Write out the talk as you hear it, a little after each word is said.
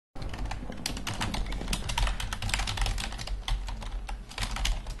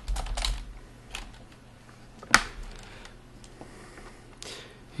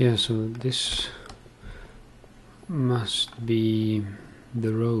Yeah, so this must be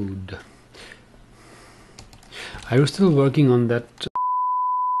the road. Are you still working on that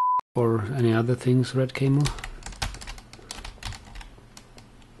or any other things, Red Camel?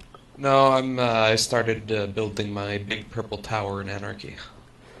 No, I started building my big purple tower in Anarki.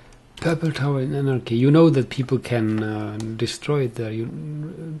 Purple Tower in Anarchy. You know that people can destroy it there,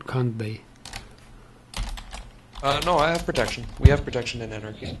 can't they? No, I have protection. We have protection in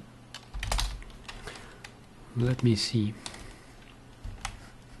Anarki. Let me see.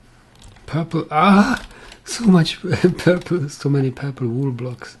 Purple. Ah! So much purple, so many purple wool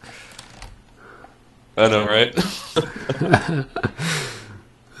blocks. I know, right?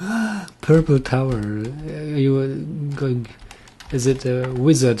 Purple Tower. You were going. Is it a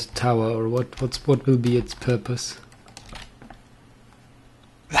wizard tower or what will be its purpose?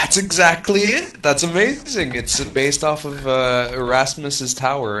 That's exactly it. That's amazing. It's based off of Erasmus's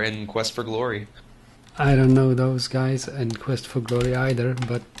tower in Quest for Glory. I don't know those guys in Quest for Glory either,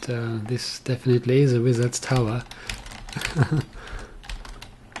 but this definitely is a wizard's tower.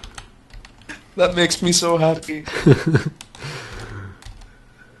 That makes me so happy.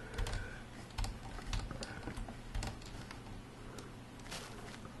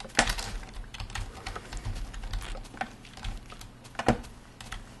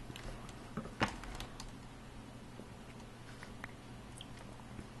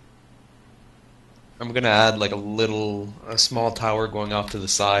 I'm gonna add like a small tower going off to the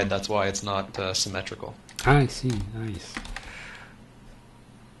side. That's why it's not symmetrical. I see, nice.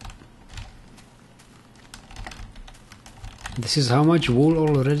 This is how much wool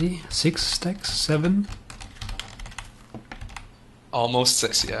already? 6 stacks? 7? Almost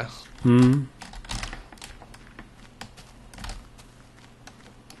 6, yeah. Hmm.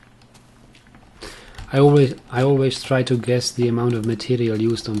 I always try to guess the amount of material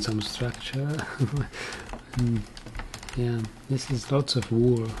used on some structure. Yeah, this is lots of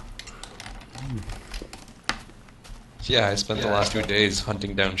wool. Yeah, I spent the last 2 days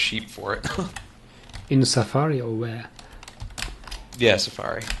hunting down sheep for it. In Safari or where? Yeah,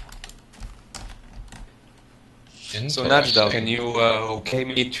 Safari. So Najdal, can you okay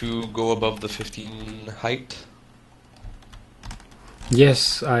me to go above the 15 height?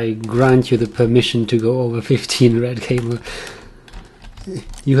 Yes, I grant you the permission to go over 15, Red Cable.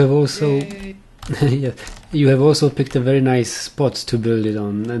 You have also yeah, you have also picked a very nice spot to build it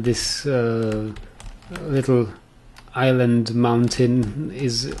on. This little island mountain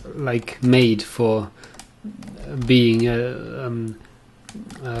is like made for being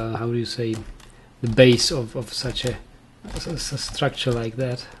how do you say, the base of such a structure like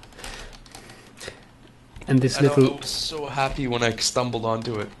that. And this I know, little I was so happy when I stumbled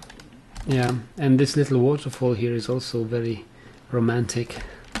onto it. yeah, and this little waterfall here is also very romantic.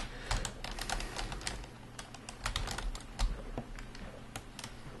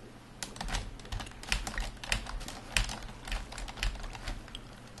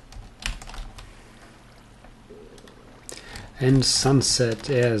 And sunset,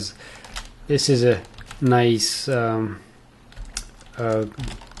 yes, this is a nice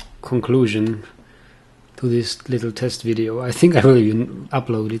conclusion to this little test video. I think I will even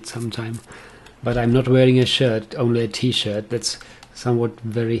upload it sometime, but I'm not wearing a shirt, only a t-shirt. That's somewhat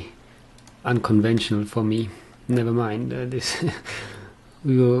very unconventional for me. Never mind, this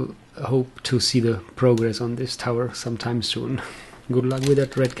we will hope to see the progress on this tower sometime soon. Good luck with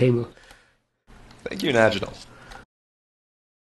that, Red Cable. Thank you, Najdal.